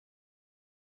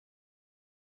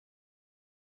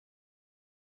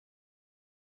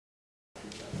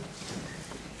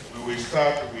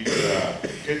start with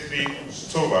Cathrin,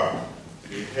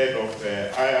 the head of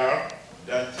the IR,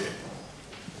 DANTE,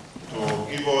 to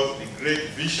give us the great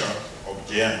vision of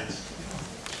GEANT.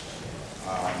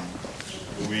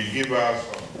 We will give us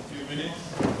a few minutes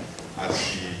as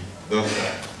she does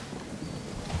that.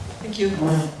 Thank you.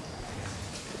 Well,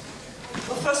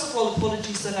 first of all,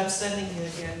 apologies that I'm standing here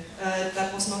again.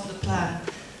 That was not the plan.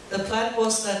 The plan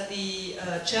was that the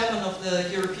chairman of the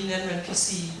European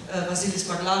NRNPC, Vasilis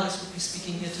Maglaris, would be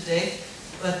speaking here today,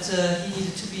 but he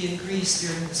needed to be in Greece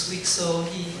during this week, so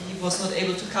he was not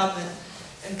able to come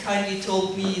and kindly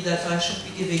told me that I should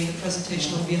be giving the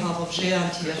presentation on behalf of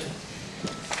GEANT here.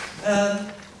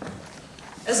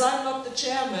 As I'm not the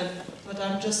chairman, but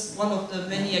I'm just one of the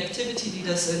many activity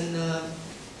leaders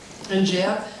in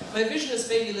GEANT, my vision is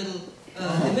maybe a little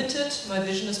limited. My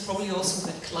vision is probably also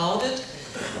a bit clouded,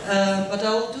 but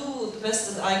I'll do the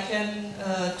best that I can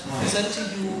to present to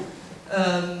you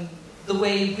the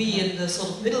way we in the sort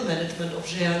of middle management of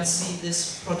GEANT see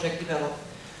this project develop.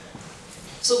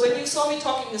 So when you saw me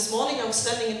talking this morning, I was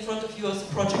standing in front of you as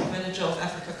the project manager of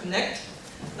Africa Connect.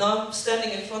 Now I'm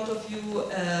standing in front of you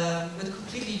with a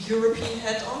completely European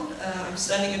hat on. I'm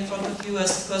standing in front of you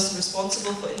as the person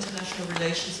responsible for international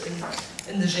relations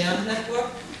in the GEANT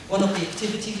network, one of the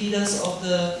activity leaders of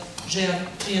the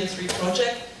GEANT3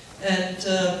 project. And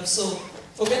so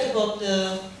forget about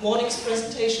the morning's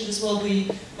presentation. This will be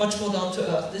much more down to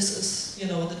earth. This is, you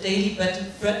know, the daily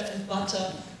bread and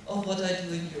butter of what I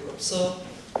do in Europe. So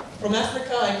from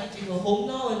Africa, I quickly go home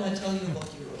now and I tell you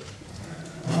about Europe.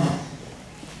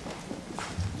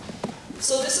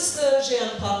 So this is the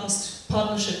GEANT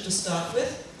partnership to start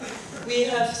with. We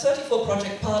have 34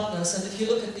 project partners, and if you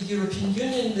look at the European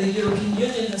Union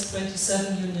has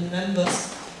 27 union members.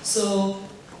 So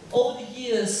over the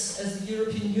years, as the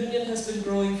European Union has been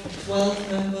growing from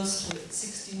 12 members to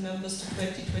 16 members to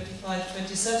 20, 25,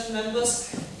 27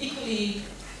 members, equally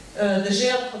the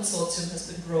GEANT consortium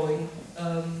has been growing.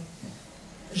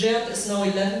 GEANT is now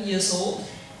 11 years old.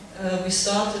 We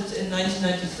started in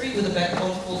 1993 with a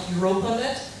backbone called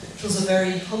Ubuntunet, which was a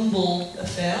very humble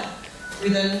affair. We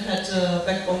then had a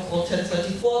backbone called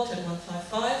 1034,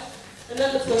 10155, and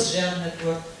then the first GEANT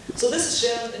network. So this is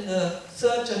GEANT in the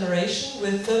third generation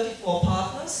with 34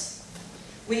 partners.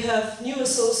 We have new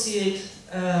associate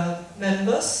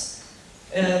members,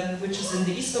 which is in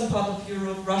the eastern part of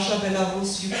Europe. Russia,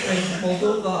 Belarus, Ukraine,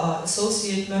 Moldova are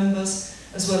associate members,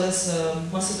 as well as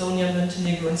Macedonia,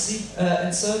 Montenegro,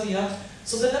 and Serbia.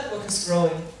 So the network is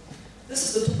growing. This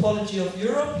is the topology of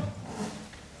Europe.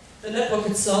 The network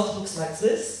itself looks like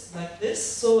this.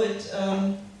 So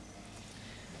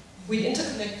we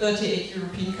interconnect 38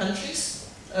 European countries.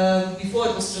 Before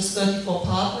it was just 34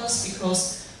 partners,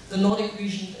 because the Nordic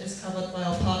region is covered by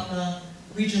our partner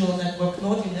regional network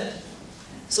Ubuntunet.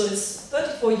 So it's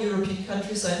 34 European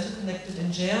countries are interconnected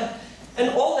in GEANT.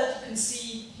 And all that you can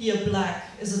see here black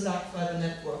is a dark fiber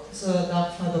network. It's a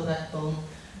dark fiber backbone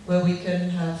where we can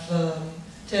have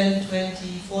 10,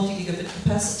 20, 40 gigabit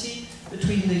capacity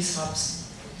between these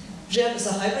hubs. GEANT is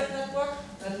a hybrid network.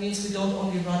 That means we don't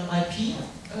only run IP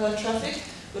traffic,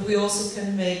 but we also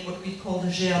can make what we call the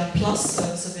GEANT Plus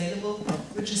service available,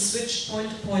 which is switched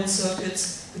point-to-point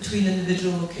circuits between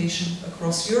individual locations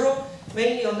across Europe,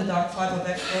 mainly on the dark fiber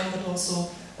backbone, but also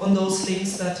on those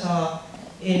links that are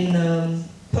in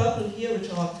purple here,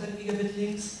 which are 10 gigabit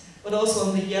links, but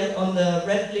also on the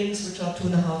red links, which are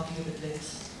 2.5 gigabit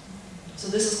links. So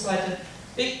this is quite a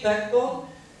big backbone.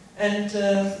 And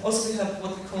also we have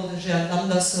what we call the GEANT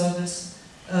Lambda service,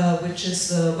 which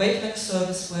is a wavelength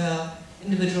service where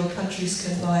individual countries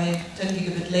can buy 10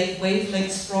 gigabit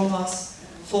wavelengths from us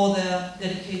for their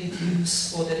dedicated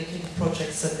use, for dedicated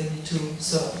projects that they need to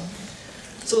serve.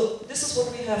 So this is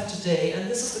what we have today, and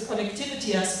this is the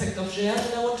connectivity aspect of GEANT,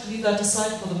 and I want to leave that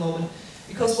aside for the moment,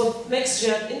 because what makes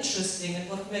GEANT interesting, and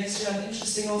what makes GEANT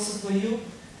interesting also for you,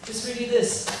 is really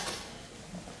this.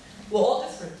 We're all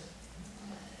different.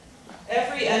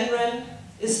 Every NRAN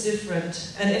is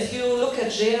different, and if you look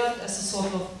at GEANT as a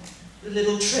sort of the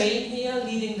little train here,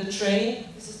 leading the train,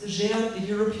 this is the GEANT, the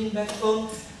European backbone,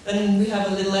 then we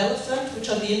have a little elephant, which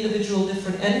are the individual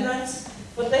different NRANs,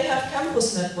 but they have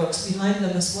campus networks behind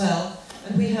them as well,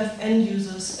 and we have end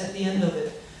users at the end of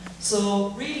it. So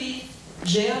really,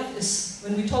 GEANT is,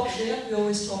 when we talk GEANT, we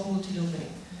always talk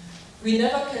multi-domain. We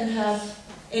never can have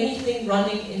anything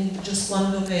running in just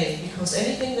one domain, because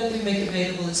anything that we make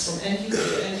available is from end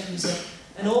user to end user,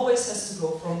 and always has to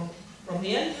go from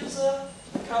the end user,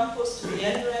 the campus, to the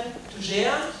NRAN, to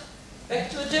GEANT, back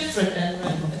to a different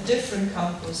NRAN, a different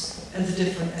campus, and a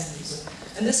different end user.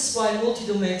 And this is why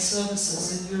multi-domain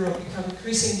services in Europe become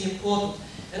increasingly important.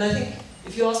 And I think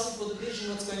If you ask me for the vision,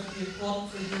 what's going to be important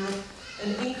for Europe,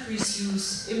 an increased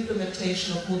use,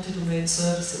 implementation of multi-domain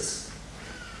services.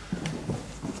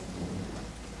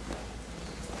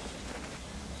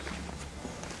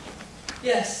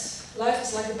 Yes, life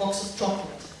is like a box of chocolate.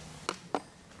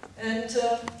 And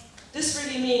this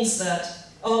really means that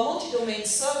our multi-domain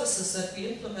services that we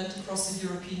implement across the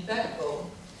European backbone,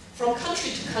 from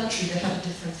country to country, they have a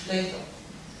different flavor.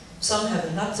 Some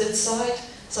have nuts inside,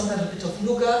 some have a bit of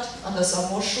nougat, others are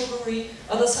more sugary,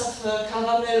 others have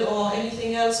caramel or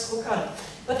anything else, croquant.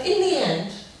 But in the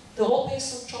end, they're all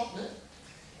based on chocolate,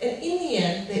 and in the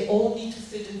end, they all need to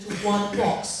fit into one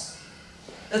box.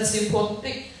 That's the important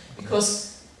thing,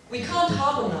 because we can't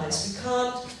harmonize, we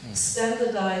can't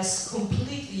standardize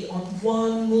completely on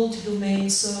one multi-domain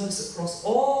service across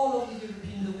all of the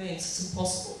European domains. It's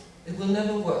impossible. It will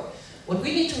never work. What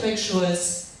we need to make sure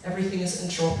is everything is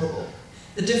interoperable.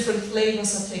 The different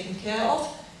flavors are taken care of,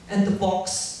 and the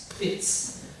box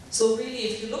fits. So really,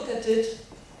 if you look at it,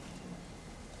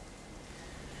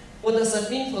 what does that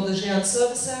mean for the GEANT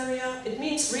service area? It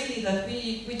means really that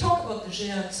we talk about the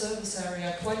GEANT service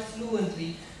area quite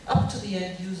fluently up to the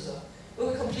end user. But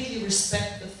we completely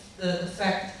respect the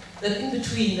fact that in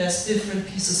between there's different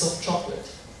pieces of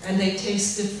chocolate, and they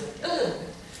taste different, a little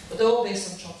bit, but they're all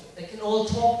based on chocolate. They can all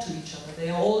talk to each other. They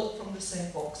are all from the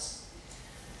same box.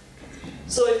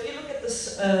 So if you look at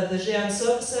this, the GEANT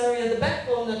service area, the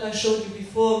backbone that I showed you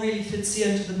before really fits here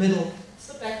into the middle. It's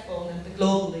the backbone and the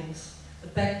global links, the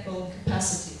backbone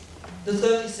capacity, the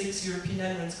 36 European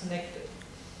entrants connected.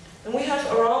 And we have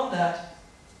around that,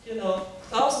 you know,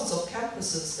 thousands of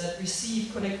campuses that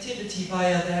receive connectivity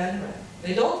via their NRAN.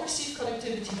 They don't receive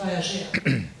connectivity via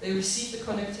GEANT. They receive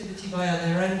the connectivity via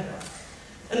their NRAN.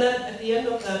 And then at the end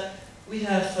of that, we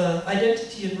have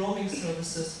identity and roaming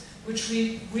services, which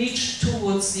we reach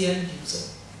towards the end user.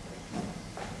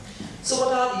 So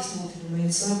what are these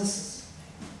multi-domain services?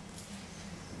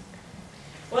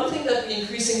 One thing that we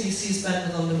increasingly see is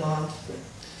bandwidth on demand.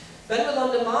 Bandwidth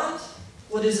on demand,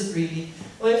 what is it really?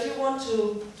 Well, if you want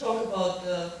to talk about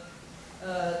the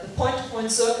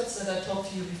point-to-point circuits that I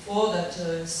talked to you before, that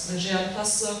is the GEANT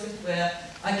Plus circuit, where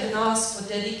I can ask for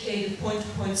dedicated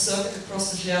point-to-point circuit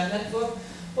across the GEANT network.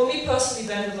 For me personally,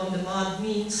 bandwidth on demand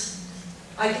means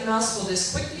I can ask for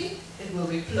this quickly, it will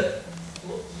be put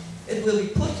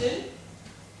in,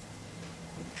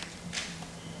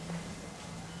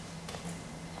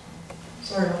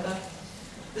 sorry about that.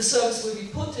 The service will be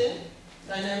put in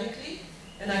dynamically,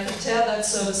 and I can tear that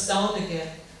service down again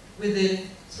within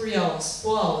 3 hours,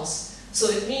 4 hours. So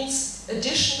it means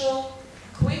additional,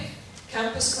 quick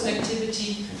campus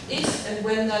connectivity if and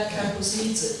when that campus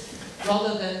needs it,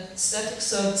 rather than static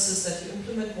services that you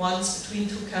implement once between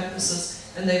 2 campuses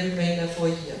and they remain there for a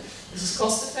year. This is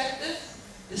cost effective.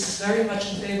 This is very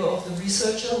much in favor of the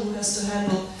researcher who has to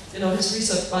handle, you know, his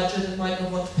research budget and might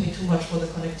not want to pay too much for the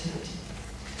connectivity.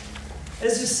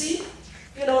 As you see,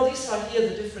 you know, these are here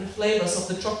the different flavors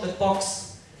of the chocolate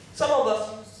box. Some of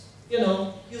us, you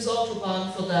know, use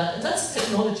Autobahn for that, and that's the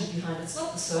technology behind it. It's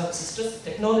not the service, it's just the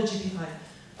technology behind it.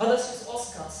 Others use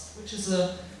Oscars, which is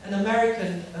an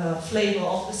American flavor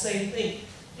of the same thing.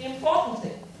 The important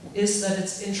thing is that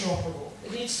it's interoperable.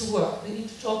 It needs to work. They need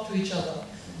to talk to each other.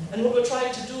 And what we're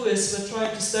trying to do is we're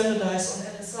trying to standardize on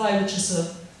NSI, which is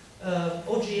a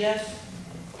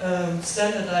OGF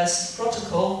standardized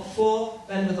protocol for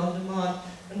bandwidth on demand.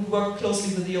 And we work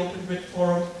closely with the Open Grid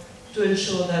Forum to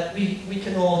ensure that we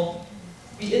can all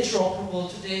be interoperable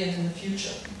today and in the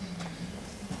future.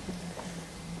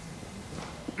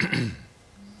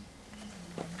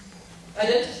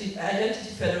 Identity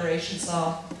federations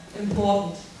are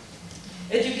important.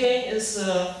 EduGain is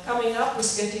coming up,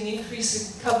 is getting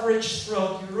increasing coverage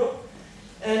throughout Europe,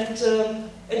 and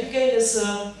EduGain is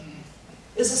a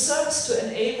service to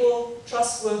enable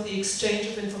trustworthy exchange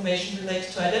of information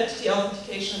related to identity,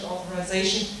 authentication, and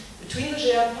authorization between the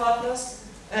GEANT partners,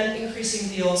 and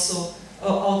increasingly also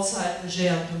outside the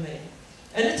GEANT domain.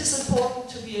 And it is important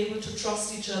to be able to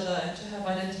trust each other and to have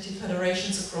identity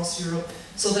federations across Europe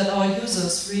so that our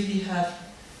users really have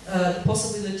the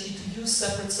possibility to use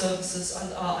separate services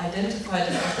and are identified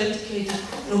and authenticated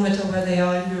no matter where they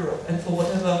are in Europe and for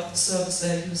whatever service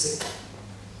they're using.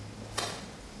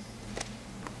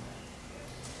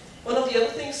 One of the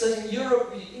other things that in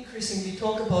Europe we increasingly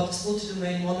talk about is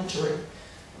multi-domain monitoring.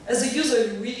 As a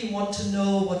user, you really want to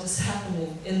know what is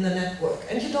happening in the network.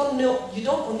 And you don't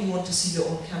only want to see your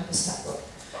own campus network.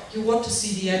 You want to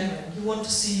see the NRAN, you want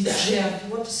to see the GEANT, you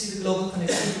want to see the global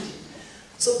connectivity.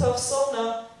 So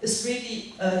Persona is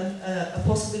really a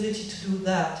possibility to do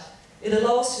that. It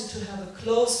allows you to have a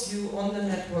close view on the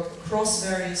network across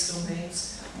various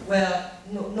domains, where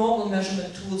normal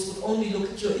measurement tools would only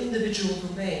look at your individual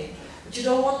domain. But you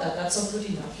don't want that, that's not good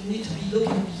enough. You need to be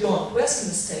looking beyond. Where's the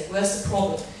mistake? Where's the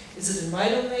problem? Is it in my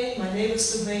domain, my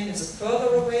neighbor's domain? Is it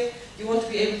further away? You want to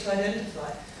be able to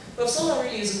identify. Persona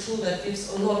really is a tool that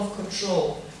gives a lot of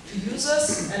control to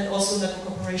users and also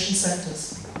network operation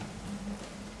centers.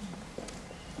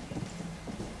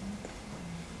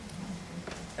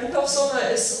 And Persona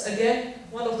is, again,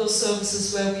 one of those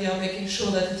services where we are making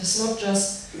sure that it is not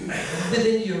just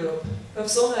within Europe.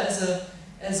 Persona as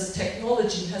a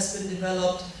technology has been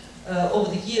developed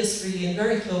over the years, really, in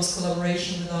very close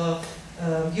collaboration with our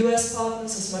US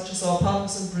partners as much as our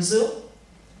partners in Brazil.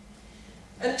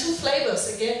 And two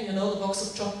flavors, again, you know, the box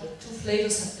of chocolate, two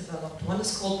flavors have developed. One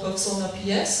is called Persona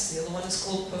PS, the other one is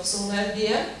called Persona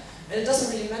MDM, and it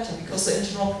doesn't really matter because they're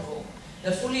interoperable.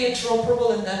 They're fully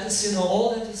interoperable, and that is, you know,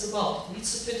 all that is about. It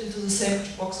needs to fit into the same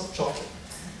box of chocolate.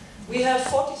 We have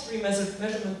 43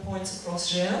 measurement points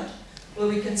across GEANT, where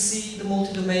we can see the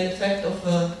multi-domain effect of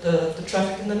the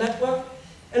traffic in the network.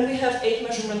 And we have 8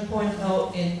 measurement points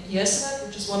now in ESNet,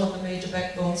 which is one of the major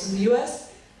backbones in the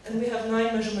US. And we have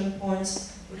 9 measurement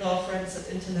points with our friends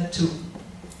at Internet 2.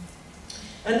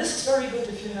 And this is very good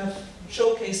if you have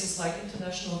showcases like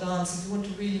International Dance and you want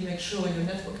to really make sure your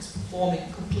network is performing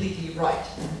completely right.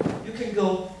 You can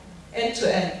go end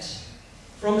to end,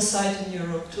 from a site in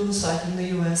Europe to the site in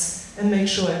the US, and make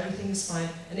sure everything is fine.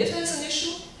 And if there's an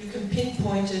issue, you can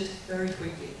pinpoint it very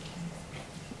quickly.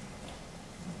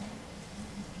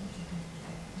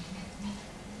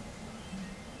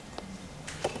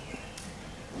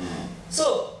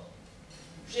 So,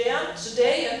 GEANT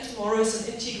today and tomorrow is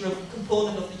an integral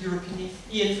component of the European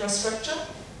e-infrastructure.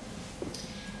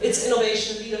 It's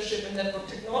innovation, leadership in network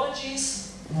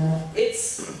technologies.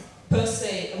 It's, per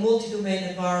se, a multi-domain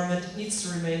environment. It needs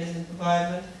to remain an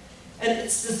environment. And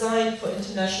it's designed for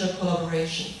international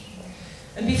collaboration.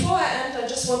 And before I end, I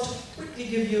just want to quickly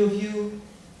give you a view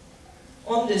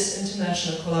on this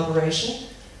international collaboration.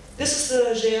 This is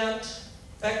the GEANT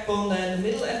backbone there in the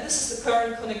middle, and this is the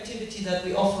current connectivity that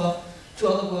we offer to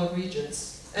other world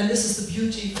regions. And this is the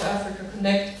beauty for Africa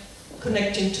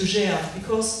connecting to GEANT,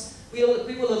 because we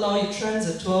will allow you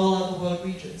transit to all other world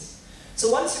regions. So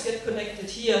once you get connected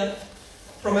here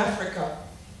from Africa,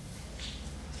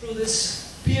 through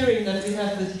this peering that we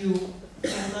have with you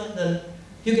in London,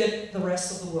 you get the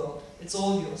rest of the world. It's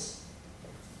all yours.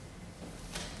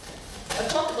 I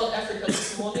talked about Africa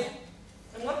this morning.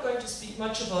 I'm not going to speak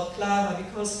much about Clara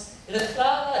because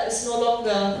Clara is no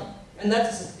longer, and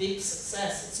that is a big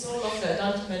success, it's no longer a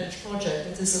DANTE managed project,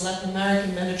 it is a Latin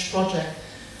American managed project.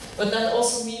 But that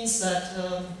also means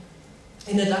that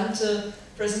in a DANTE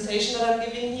presentation that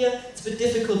I'm giving here, it's a bit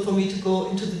difficult for me to go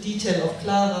into the detail of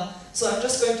Clara. So I'm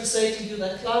just going to say to you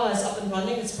that Clara is up and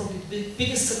running. It's probably the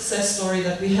biggest success story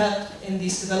that we had in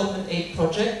this development aid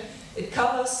project. It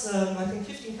covers, I think,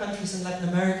 15 countries in Latin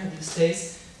America these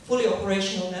days. Fully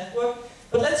operational network,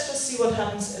 but let's just see what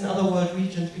happens in other world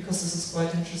regions because this is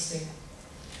quite interesting.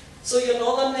 So your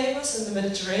northern neighbors in the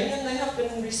Mediterranean, they have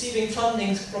been receiving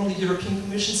funding from the European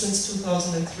Commission since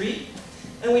 2003,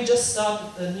 and we just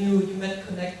started the new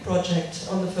Ubuntunet project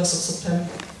on the 1st of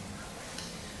September.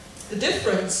 The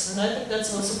difference, and I think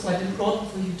that's also quite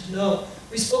important for you to know,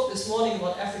 we spoke this morning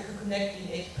about Africa Connect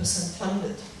being 80%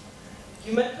 funded.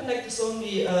 Ubuntunet is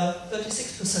only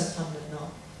 36% funded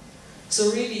now. So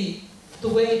really, the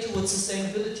way towards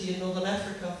sustainability in Northern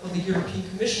Africa for the European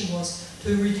Commission was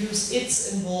to reduce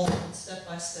its involvement step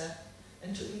by step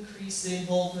and to increase the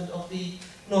involvement of the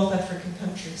North African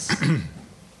countries.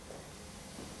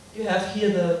 You have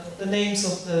here the names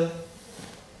of the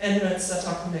NREDs that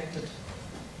are connected.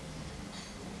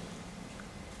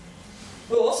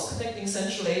 We're also connecting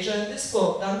Central Asia, and this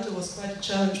for DANTE was quite a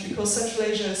challenge because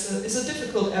Central Asia is a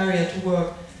difficult area to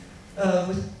work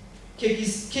with.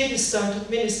 Kyrgyzstan,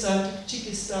 Turkmenistan,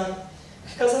 Tajikistan,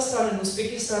 Kazakhstan and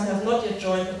Uzbekistan have not yet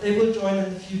joined, but they will join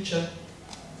in the future.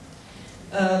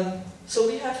 So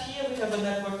we have a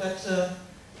network that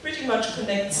pretty much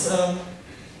connects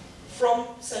from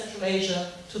Central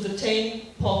Asia to the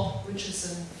Tain POP, which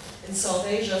is in South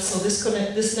Asia. So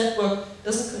this network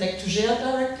doesn't connect to GEANT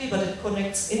directly, but it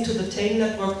connects into the Tain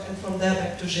network and from there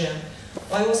back to GEANT.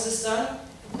 Why was this done?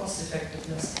 Cost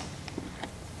effectiveness.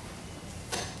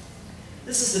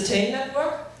 This is the Tain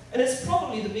network, and it's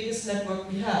probably the biggest network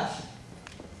we have.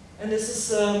 And this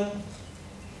is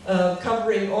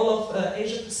covering all of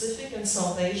Asia Pacific and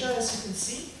South Asia, as you can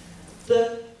see.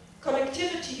 The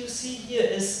connectivity you see here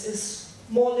is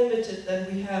more limited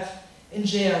than we have in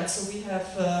GEANT. So we have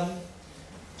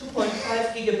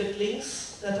 2.5 gigabit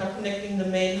links that are connecting the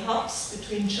main hubs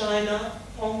between China,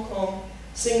 Hong Kong,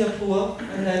 Singapore,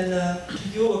 and then to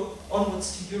Europe,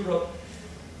 onwards to Europe.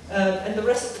 And the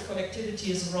rest of the connectivity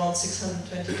is around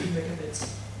 622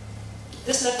 megabits.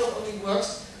 This network only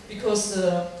works because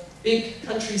the big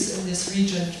countries in this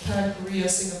region, Japan, Korea,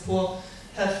 Singapore,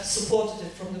 have supported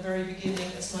it from the very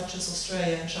beginning as much as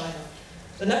Australia and China.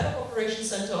 The network operations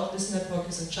center of this network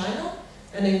is in China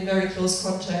and in very close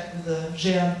contact with the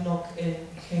GEANT NOC in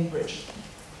Cambridge.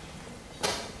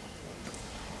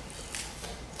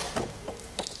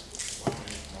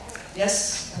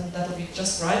 Yes, and that'll be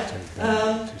just right.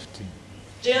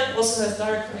 GEANT also has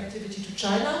direct connectivity to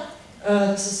China.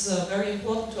 This is very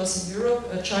important to us in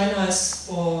Europe. China is,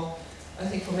 I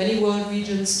think for many world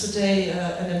regions today,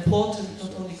 an important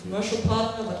not only commercial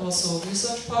partner but also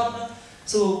research partner.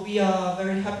 So we are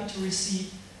very happy to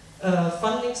receive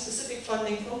funding, specific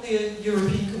funding from the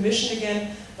European Commission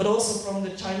again, but also from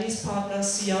the Chinese partners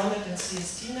CEANet and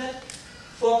CSTNet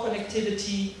for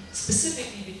connectivity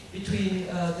specifically between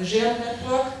the GEANT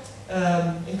network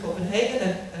in Copenhagen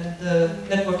and the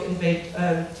network in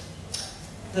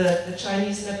the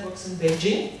Chinese networks in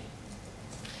Beijing.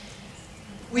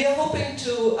 We are hoping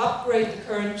to upgrade the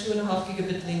current 2.5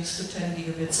 gigabit links to 10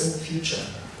 gigabits in the future.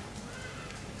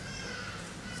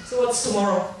 So what's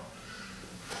tomorrow?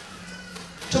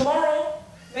 Tomorrow,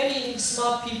 many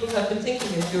smart people have been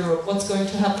thinking in Europe, what's going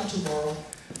to happen tomorrow?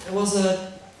 There was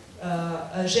a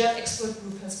GEANT expert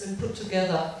group has been put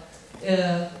together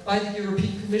by the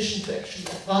European Commission to actually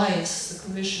advise the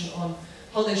Commission on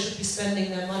how they should be spending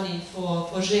their money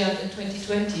for GEANT in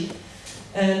 2020.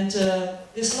 And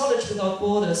this Knowledge Without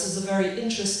Borders is a very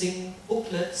interesting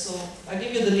booklet, so I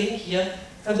give you the link here,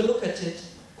 have a look at it.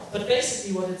 But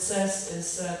basically what it says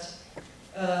is that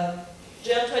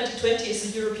GEANT 2020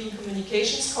 is the European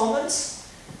Communications Commons,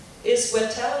 is where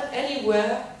talent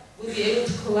anywhere will be able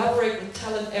to collaborate with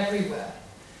talent everywhere.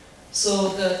 So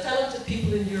the talented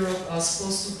people in Europe are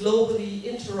supposed to globally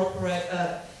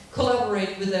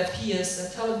collaborate with their peers, their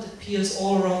talented peers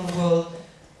all around the world,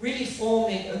 really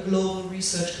forming a global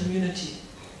research community.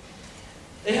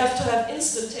 They have to have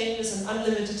instantaneous and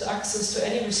unlimited access to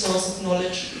any resource of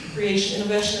knowledge, creation,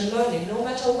 innovation and learning, no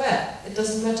matter where. It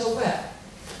doesn't matter where.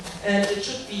 And it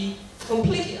should be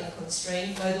completely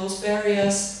unconstrained by those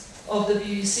barriers of the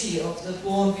BBC, of the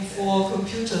born before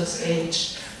computers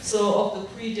age, so of the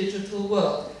pre-digital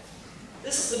world.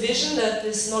 This is the vision that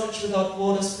this Knowledge Without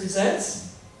Borders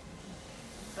presents.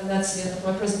 And that's the end of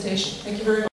my presentation. Thank you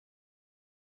very much.